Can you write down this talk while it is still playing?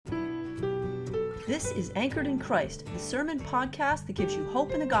This is Anchored in Christ, the sermon podcast that gives you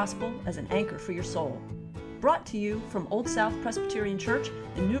hope in the gospel as an anchor for your soul. Brought to you from Old South Presbyterian Church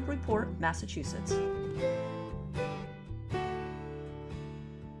in Newburyport, Massachusetts.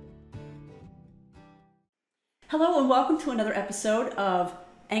 Hello and welcome to another episode of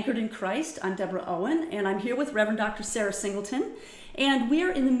Anchored in Christ. I'm Deborah Owen and I'm here with Reverend Dr. Sarah Singleton. And we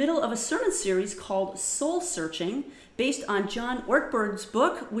are in the middle of a sermon series called Soul Searching, based on John Ortberg's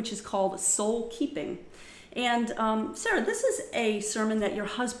book, which is called Soul Keeping. And Sarah, this is a sermon that your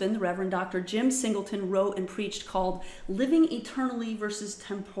husband, the Reverend Dr. Jim Singleton, wrote and preached called Living Eternally versus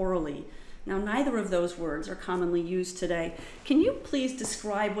Temporally. Now, neither of those words are commonly used today. Can you please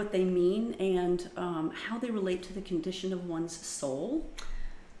describe what they mean and how they relate to the condition of one's soul?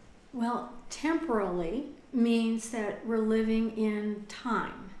 Well, temporally means that we're living in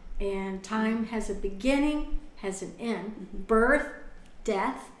time, and time has a beginning, has an end, birth,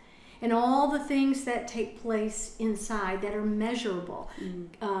 death, and all the things that take place inside that are measurable.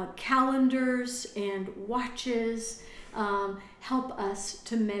 Calendars and watches help us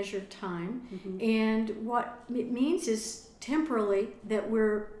to measure time. And what it means is temporally that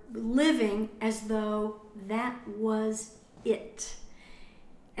we're living as though that was it,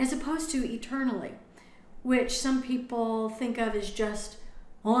 as opposed to eternally, which some people think of as just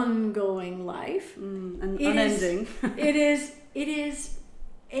ongoing life. Unending. It is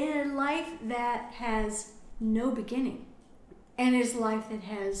a life that has no beginning, and is life that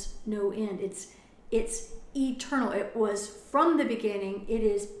has no end. It's eternal. It was from the beginning. It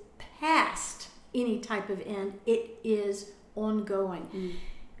is past any type of end. It is ongoing.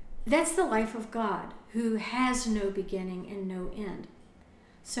 That's the life of God, who has no beginning and no end.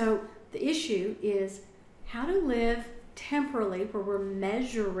 So the issue is how to live temporally, where we're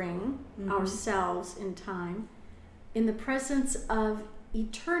measuring ourselves in time, in the presence of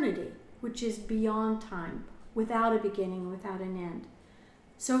eternity, which is beyond time, without a beginning, without an end.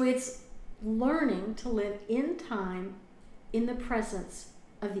 So it's learning to live in time, in the presence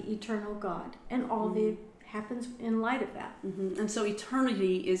of the eternal God, and all that happens in light of that. And so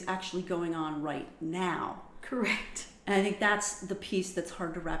eternity is actually going on right now. Correct. And I think that's the piece that's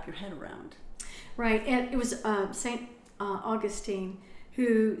hard to wrap your head around. Right, and it was St. Augustine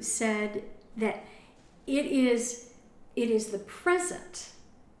who said that it is the present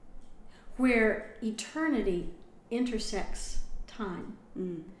where eternity intersects time.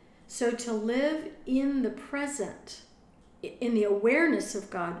 So to live in the present, in the awareness of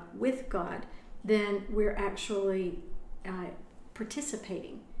God, with God, then we're actually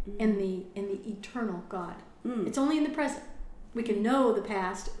participating in the eternal God. It's only in the present. We can know the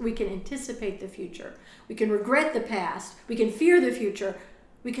past, we can anticipate the future, we can regret the past, we can fear the future,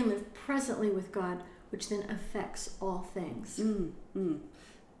 we can live presently with God, which then affects all things.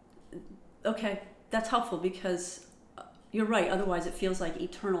 Okay, that's helpful because you're right, otherwise it feels like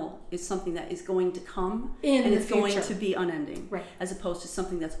eternal is something that is going to come and it's going to be unending, right, as opposed to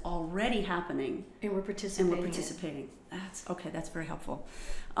something that's already happening and we're participating. That's very helpful.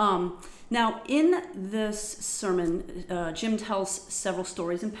 Now, in this sermon, Jim tells several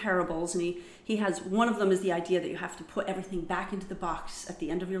stories and parables, and he has one of them is the idea that you have to put everything back into the box at the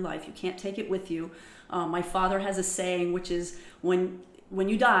end of your life. You can't take it with you. My father has a saying, which is when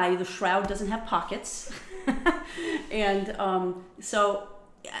you die, the shroud doesn't have pockets. And so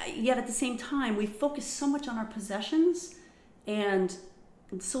yet at the same time, we focus so much on our possessions and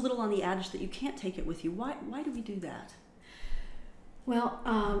so little on the adage that you can't take it with you. Why do we do that? Well,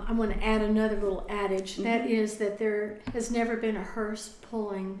 I want to add another little adage. That is that there has never been a hearse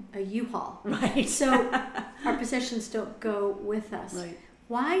pulling a U-Haul. Right. So our possessions don't go with us. Right.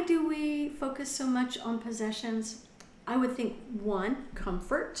 Why do we focus so much on possessions? I would think, one,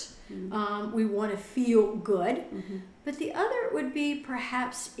 comfort. We want to feel good. But the other would be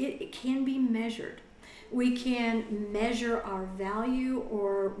perhaps it can be measured. We can measure our value,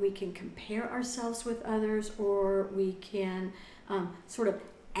 or we can compare ourselves with others, or we can sort of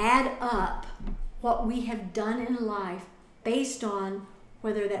add up what we have done in life based on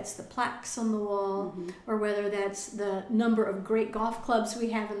whether that's the plaques on the wall, or whether that's the number of great golf clubs we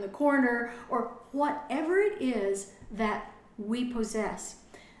have in the corner, or whatever it is that we possess.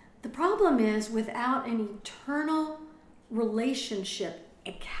 The problem is, without an eternal relationship,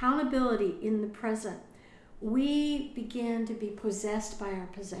 accountability in the present, we begin to be possessed by our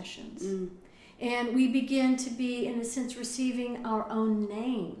possessions. And we begin to be, in a sense, receiving our own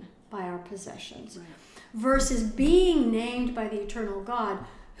name by our possessions, versus being named by the eternal God,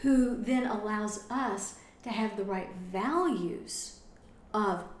 who then allows us to have the right values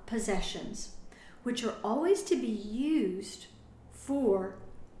of possessions, which are always to be used for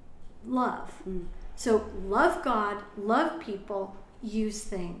love. So love God, love people, use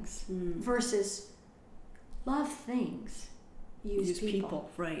things, versus love things, use people.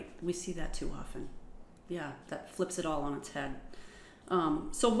 Right. We see that too often. Yeah, that flips it all on its head.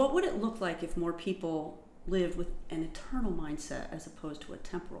 So what would it look like if more people lived with an eternal mindset as opposed to a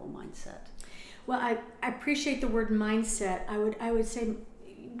temporal mindset? Well, I appreciate the word mindset. I would say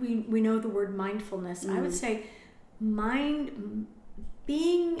we know the word mindfulness. I would say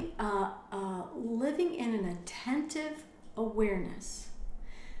being living in an attentive awareness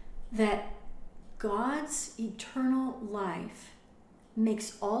that God's eternal life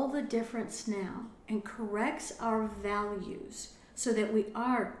makes all the difference now and corrects our values so that we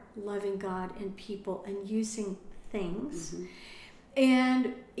are loving God and people and using things.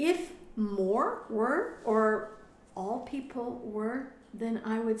 And if more were, or all people were, then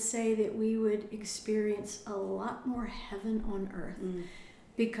I would say that we would experience a lot more heaven on earth,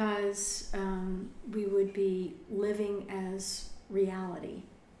 because we would be living as reality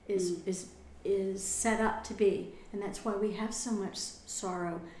is set up to be. And that's why we have so much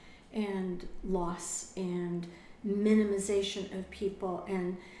sorrow and loss and minimization of people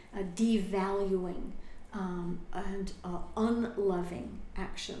and devaluing and unloving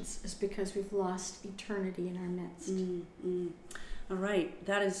actions, is because we've lost eternity in our midst. All right,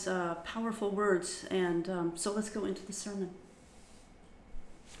 that is powerful words, and so let's go into the sermon.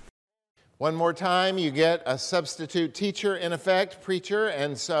 One more time, you get a substitute teacher, in effect, preacher,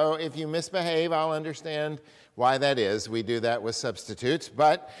 and so if you misbehave, I'll understand why that is. We do that with substitutes.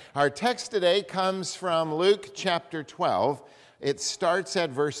 But our text today comes from Luke chapter 12. It starts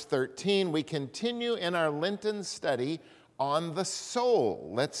at verse 13. We continue in our Lenten study on the soul.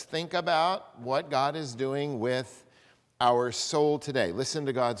 Let's think about what God is doing with our soul today. Listen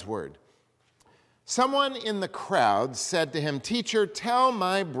to God's word. Someone in the crowd said to him, "Teacher, tell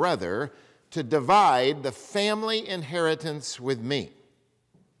my brother to divide the family inheritance with me."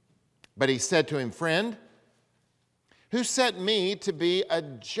 But he said to him, "Friend, who set me to be a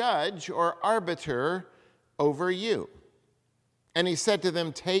judge or arbiter over you?" And he said to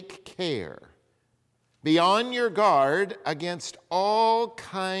them, "Take care. Be on your guard against all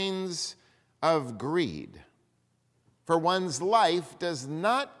kinds of greed. For one's life does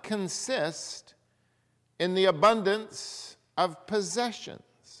not consist in the abundance of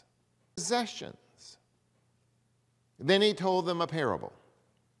possessions. Then he told them a parable.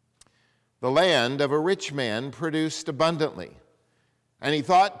 The land of a rich man produced abundantly. And he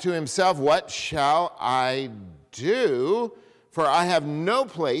thought to himself, "What shall I do? For I have no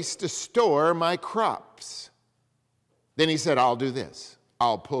place to store my crops." Then he said, "I'll do this.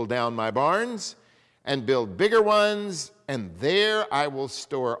 I'll pull down my barns and build bigger ones, and there I will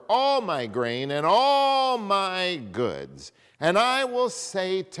store all my grain and all my goods. And I will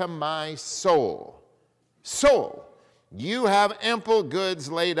say to my soul, 'Soul, you have ample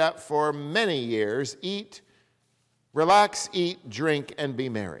goods laid up for many years. Relax, eat, drink, and be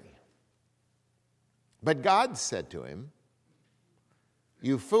merry.' But God said to him,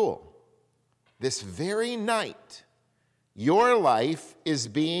 'You fool, this very night your life is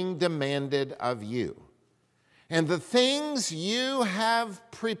being demanded of you. And the things you have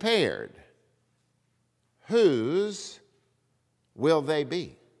prepared, whose will they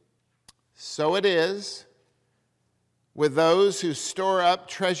be?' So it is with those who store up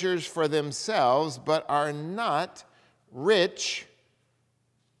treasures for themselves, but are not rich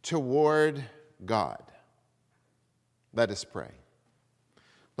toward God." Let us pray.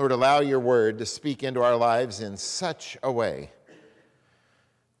 Lord, allow your word to speak into our lives in such a way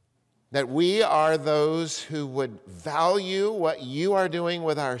that we are those who would value what you are doing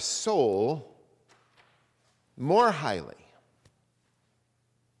with our soul more highly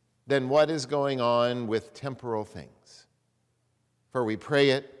than what is going on with temporal things. For we pray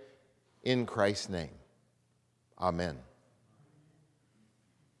it in Christ's name. Amen.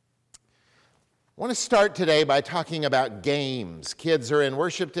 I want to start today by talking about games. Kids are in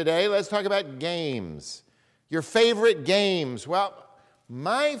worship today. Let's talk about games. Your favorite games. Well,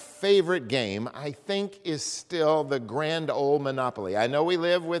 my favorite game, I think, is still the grand old Monopoly. I know we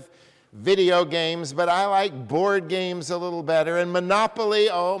live with video games, but I like board games a little better. And Monopoly,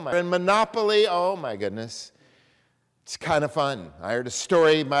 oh my goodness. It's kind of fun. I heard a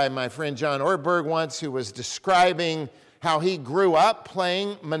story by my friend John Ortberg once, who was describing how he grew up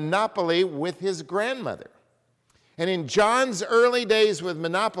playing Monopoly with his grandmother. And in John's early days with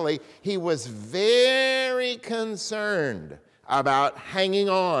Monopoly, he was very concerned about hanging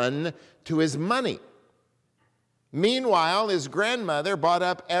on to his money. Meanwhile, his grandmother bought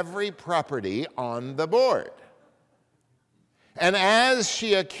up every property on the board. And as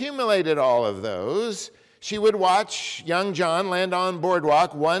she accumulated all of those, she would watch young John land on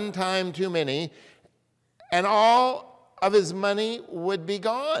boardwalk one time too many, and all of his money would be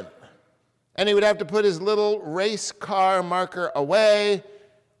gone. And he would have to put his little race car marker away,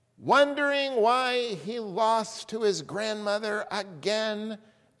 wondering why he lost to his grandmother again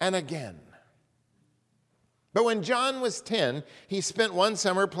and again. But when John was 10, he spent one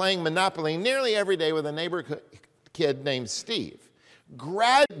summer playing Monopoly nearly every day with a neighbor kid named Steve.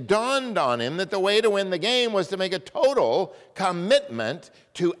 Gradually dawned on him that the way to win the game was to make a total commitment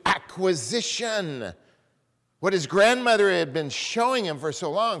to acquisition. What his grandmother had been showing him for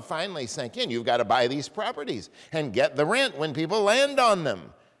so long finally sank in. You've got to buy these properties and get the rent when people land on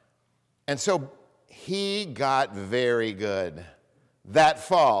them. And so he got very good. That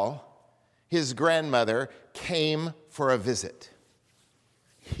fall, his grandmother came for a visit.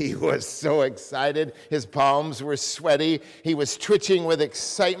 He was so excited. His palms were sweaty. He was twitching with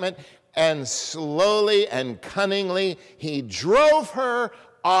excitement. And slowly and cunningly, he drove her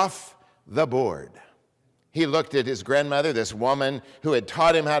off the board. He looked at his grandmother, this woman who had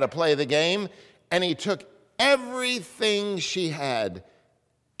taught him how to play the game, and he took everything she had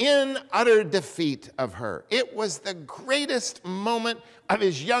in utter defeat of her. It was the greatest moment of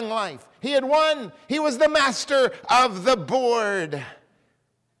his young life. He had won. He was the master of the board.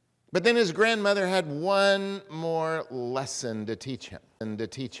 But then his grandmother had one more lesson to teach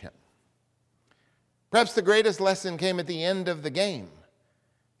him. Perhaps the greatest lesson came at the end of the game.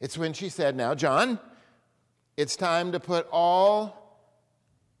 It's when she said, "Now, John, it's time to put all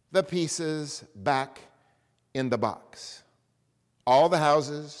the pieces back in the box. All the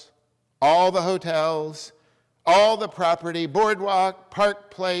houses, all the hotels, all the property, boardwalk,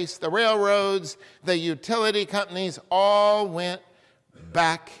 Park Place, the railroads, the utility companies, all went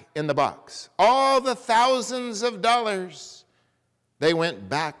back in the box. All the thousands of dollars, they went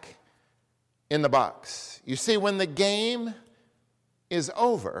back in the box." You see, when the game is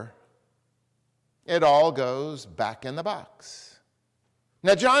over, it all goes back in the box.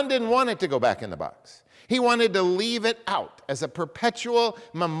 Now, John didn't want it to go back in the box. He wanted to leave it out as a perpetual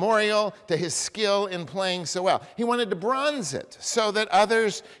memorial to his skill in playing so well. He wanted to bronze it so that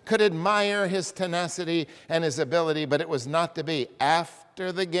others could admire his tenacity and his ability, but it was not to be.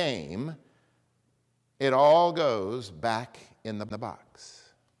 After the game, it all goes back in the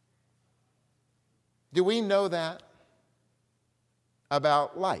box. Do we know that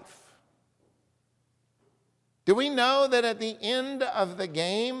about life? Do we know that at the end of the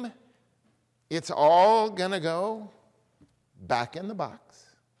game, it's all going to go back in the box?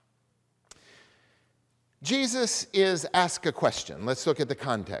 Jesus is asked a question. Let's look at the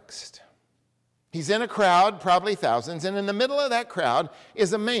context. He's in a crowd, probably thousands, and in the middle of that crowd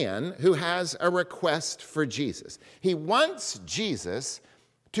is a man who has a request for Jesus. He wants Jesus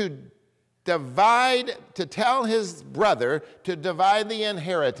to tell his brother to divide the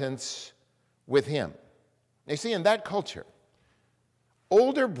inheritance with him. You see, in that culture,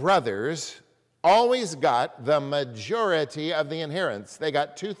 older brothers always got the majority of the inheritance. They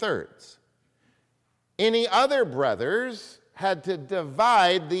got 2/3. Any other brothers had to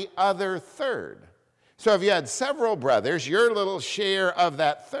divide the other third. So if you had several brothers, your little share of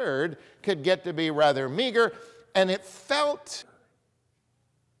that third could get to be rather meager, and it felt.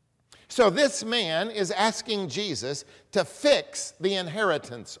 So this man is asking Jesus to fix the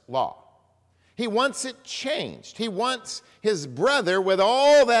inheritance law. He wants it changed. He wants his brother, with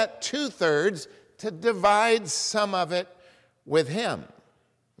all that 2/3, to divide some of it with him.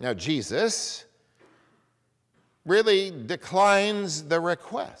 Now, Jesus really declines the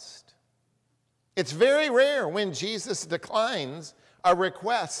request. It's very rare when Jesus declines a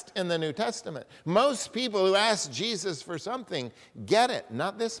request in the New Testament. Most people who ask Jesus for something get it,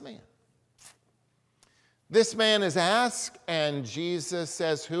 not this man. This man is asked, and Jesus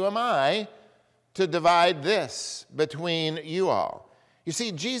says, "Who am I to divide this between you all?" You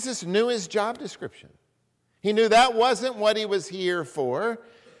see, Jesus knew his job description. He knew that wasn't what he was here for.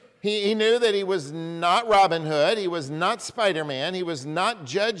 He knew that he was not Robin Hood. He was not Spider-Man. He was not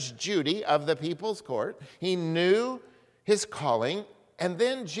Judge Judy of the people's court. He knew his calling. And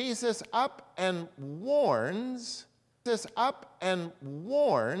then Jesus up and warns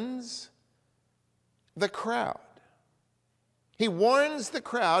the crowd. He warns the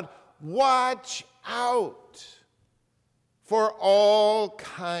crowd, watch out for all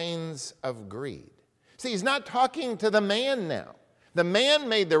kinds of greed. See, he's not talking to the man now. The man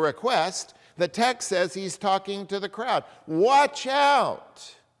made the request. The text says he's talking to the crowd. Watch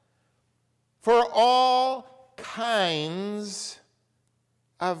out for all kinds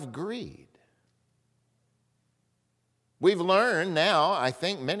of greed. We've learned now, I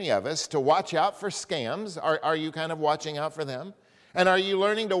think many of us, to watch out for scams. Are you kind of watching out for them? And are you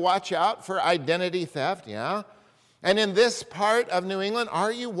learning to watch out for identity theft? Yeah. And in this part of New England,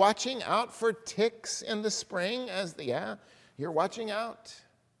 are you watching out for ticks in the spring? Yeah, you're watching out.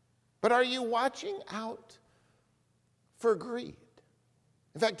 But are you watching out for greed?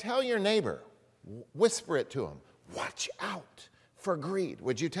 In fact, tell your neighbor, whisper it to him, watch out for greed.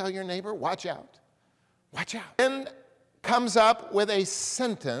 Would you tell your neighbor, watch out? Watch out. And comes up with a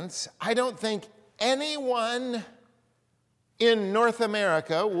sentence I don't think anyone in North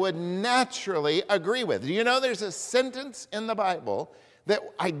America would naturally agree with. Do you know there's a sentence in the Bible that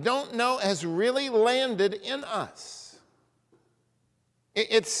I don't know has really landed in us?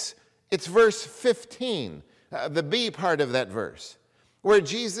 It's verse 15, the B part of that verse, where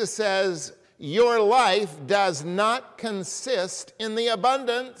Jesus says, your life does not consist in the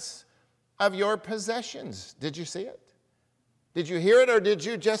abundance of your possessions. Did you see it? Did you hear it, or did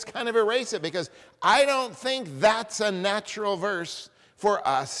you just kind of erase it? Because I don't think that's a natural verse for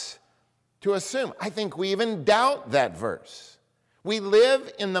us to assume. I think we even doubt that verse. We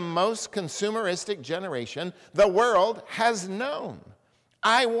live in the most consumeristic generation the world has known.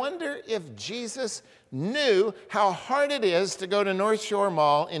 I wonder if Jesus knew how hard it is to go to North Shore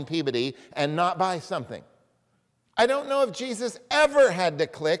Mall in Peabody and not buy something. I don't know if Jesus ever had to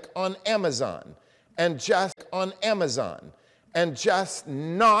click on Amazon and just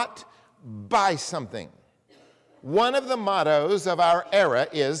not buy something. One of the mottos of our era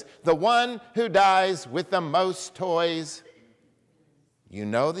is, the one who dies with the most toys. You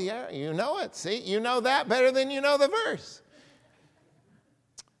know the era, you know it. See, you know that better than you know the verse.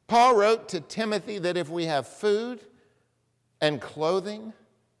 Paul wrote to Timothy that if we have food and clothing,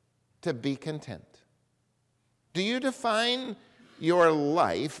 to be content. Do you define your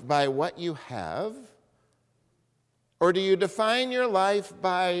life by what you have? Or do you define your life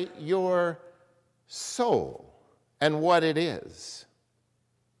by your soul and what it is?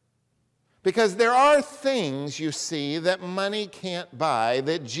 Because there are things, you see, that money can't buy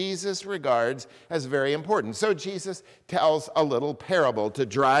that Jesus regards as very important. So Jesus tells a little parable to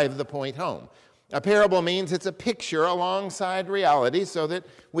drive the point home. A parable means it's a picture alongside reality so that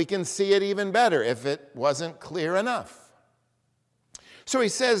we can see it even better if it wasn't clear enough. So he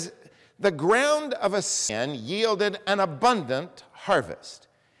says, the ground of a man yielded an abundant harvest.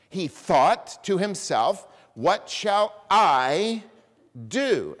 He thought to himself, what shall I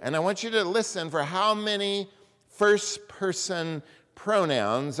do? And I want you to listen for how many first-person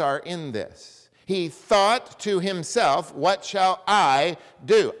pronouns are in this. He thought to himself, what shall I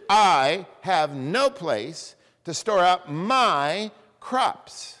do? I have no place to store up my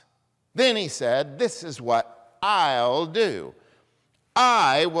crops. Then he said, this is what I'll do.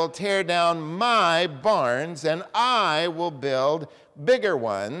 I will tear down my barns, and I will build bigger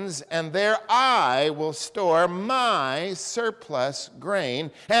ones, and there I will store my surplus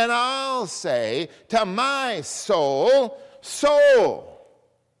grain, and I'll say to my soul, soul,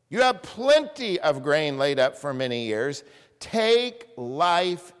 you have plenty of grain laid up for many years. Take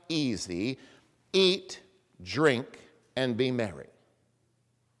life easy, eat, drink, and be merry.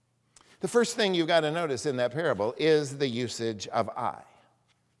 The first thing you've got to notice in that parable is the usage of I.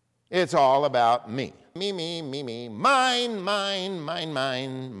 It's all about me. Me, mine, mine.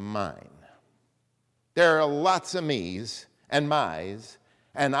 There are lots of me's and my's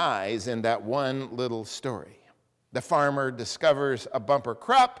and I's in that one little story. The farmer discovers a bumper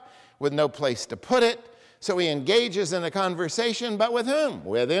crop with no place to put it, so he engages in a conversation, but with whom?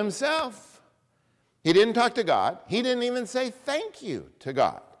 With himself. He didn't talk to God. He didn't even say thank you to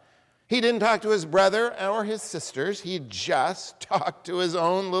God. He didn't talk to his brother or his sisters. He just talked to his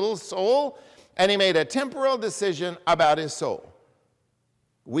own little soul, and he made a temporal decision about his soul.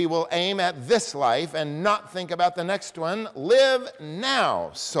 We will aim at this life and not think about the next one. Live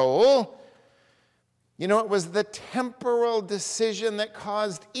now, soul. You know, it was the temporal decision that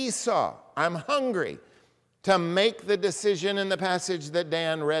caused Esau, I'm hungry, to make the decision in the passage that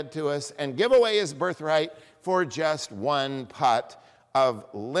Dan read to us and give away his birthright for just one pot of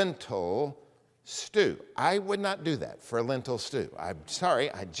lentil stew. I would not do that for lentil stew. I'm sorry,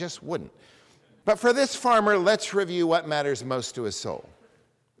 I just wouldn't. But for this farmer, let's review what matters most to his soul.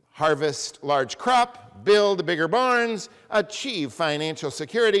 Harvest large crop, build bigger barns, achieve financial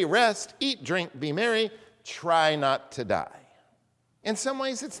security, rest, eat, drink, be merry, try not to die. In some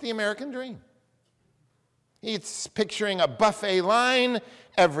ways, it's the American dream. He's picturing a buffet line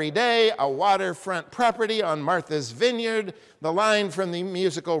every day, a waterfront property on Martha's Vineyard, the line from the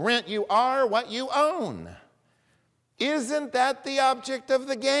musical Rent, you are what you own. Isn't that the object of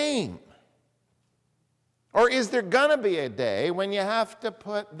the game? Or is there going to be a day when you have to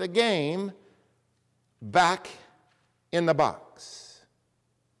put the game back in the box?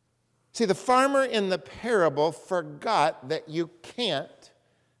 See, the farmer in the parable forgot that you can't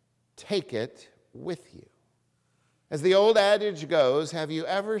take it with you. As the old adage goes, have you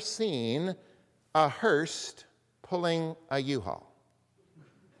ever seen a hearse pulling a U-Haul?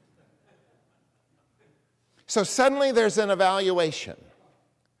 So suddenly there's an evaluation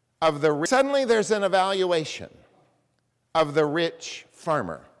of the rich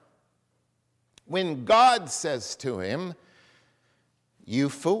farmer. When God says to him, "You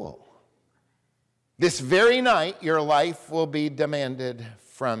fool, this very night your life will be demanded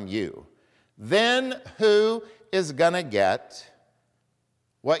from you," then who is going to get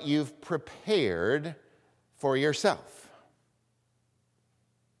what you've prepared for yourself?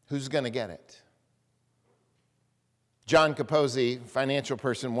 Who's going to get it? John Capozzi, financial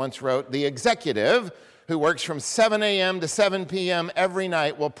person, once wrote, "The executive who works from 7 a.m. to 7 p.m. every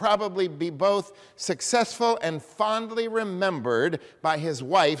night will probably be both successful and fondly remembered by his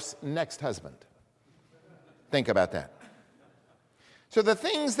wife's next husband." Think about that. So the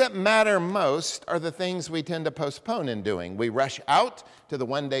things that matter most are the things we tend to postpone in doing. We rush out to the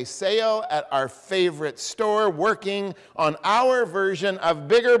one-day sale at our favorite store, working on our version of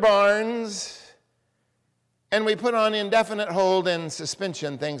bigger barns, and we put on indefinite hold and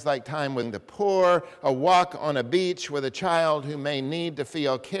suspension things like time with the poor, a walk on a beach with a child who may need to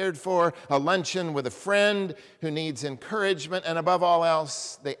feel cared for, a luncheon with a friend who needs encouragement, and above all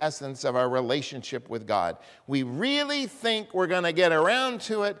else, the essence of our relationship with God. We really think we're going to get around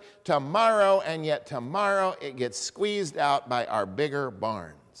to it tomorrow, and yet tomorrow it gets squeezed out by our bigger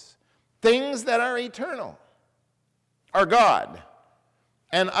barns. Things that are eternal are God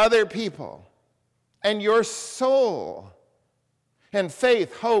and other people and your soul, and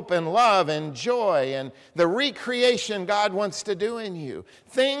faith, hope, and love, and joy, and the recreation God wants to do in you.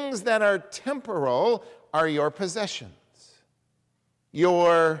 Things that are temporal are your possessions,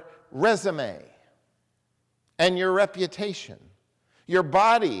 your resume, and your reputation, your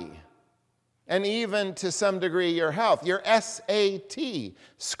body, and even to some degree your health, your SAT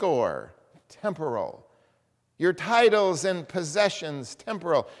score, temporal. Your titles and possessions,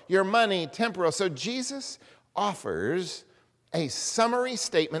 temporal. Your money, temporal. So Jesus offers a summary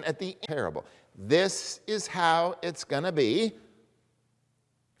statement at the parable. This is how it's going to be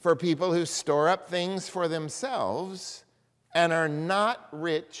for people who store up things for themselves and are not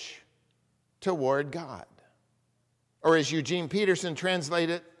rich toward God. Or as Eugene Peterson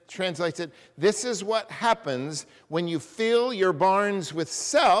translates it, this is what happens when you fill your barns with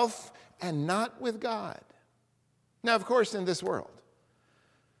self and not with God. Now, of course, in this world,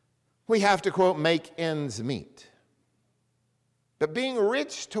 we have to, quote, make ends meet. But being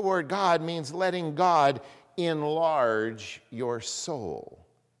rich toward God means letting God enlarge your soul.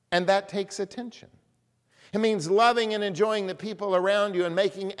 And that takes attention. It means loving and enjoying the people around you and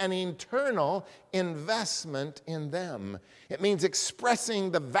making an internal investment in them. It means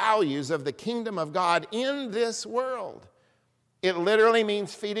expressing the values of the kingdom of God in this world. It literally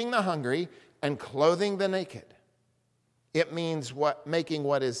means feeding the hungry and clothing the naked. It means making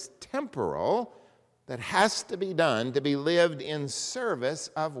what is temporal, that has to be done, to be lived in service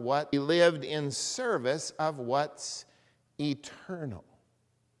of what's eternal.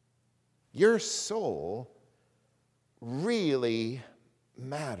 Your soul really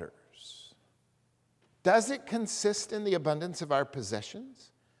matters. Does it consist in the abundance of our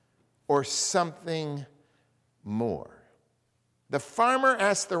possessions or something more? The farmer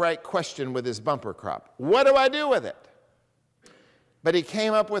asked the right question with his bumper crop. What do I do with it? But he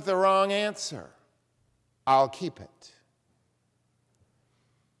came up with the wrong answer. I'll keep it.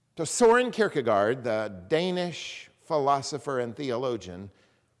 So Søren Kierkegaard, the Danish philosopher and theologian,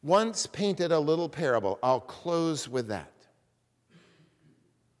 once painted a little parable. I'll close with that.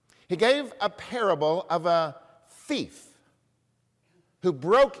 He gave a parable of a thief who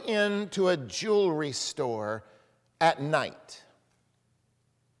broke into a jewelry store at night.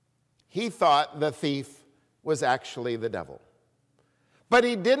 He thought the thief was actually the devil. But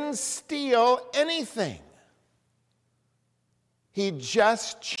he didn't steal anything. He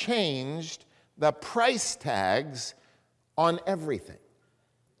just changed the price tags on everything,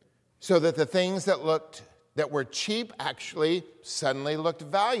 so that the things that were cheap actually suddenly looked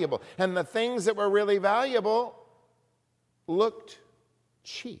valuable, and the things that were really valuable looked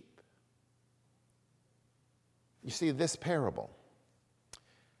cheap. You see, this parable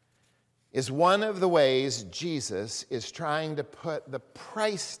is one of the ways Jesus is trying to put the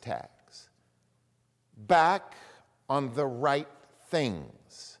price tags back on the right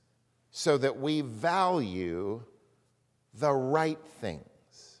things so that we value the right things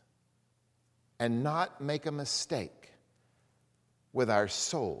and not make a mistake with our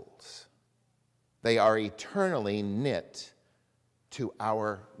souls. They are eternally knit to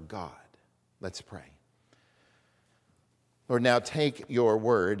our God. Let's pray. Lord, now take your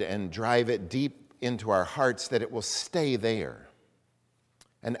word and drive it deep into our hearts that it will stay there.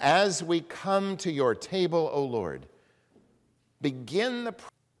 And as we come to your table, O Lord, begin the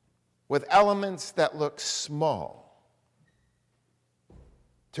with elements that look small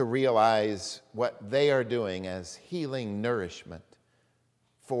to realize what they are doing as healing nourishment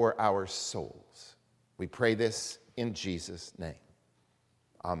for our souls. We pray this in Jesus' name.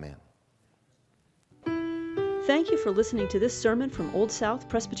 Amen. Thank you for listening to this sermon from Old South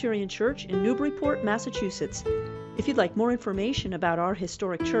Presbyterian Church in Newburyport, Massachusetts. If you'd like more information about our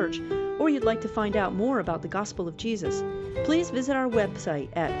historic church, or you'd like to find out more about the Gospel of Jesus, please visit our website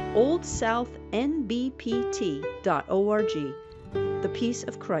at oldsouthnbpt.org. The peace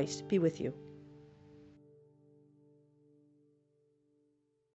of Christ be with you.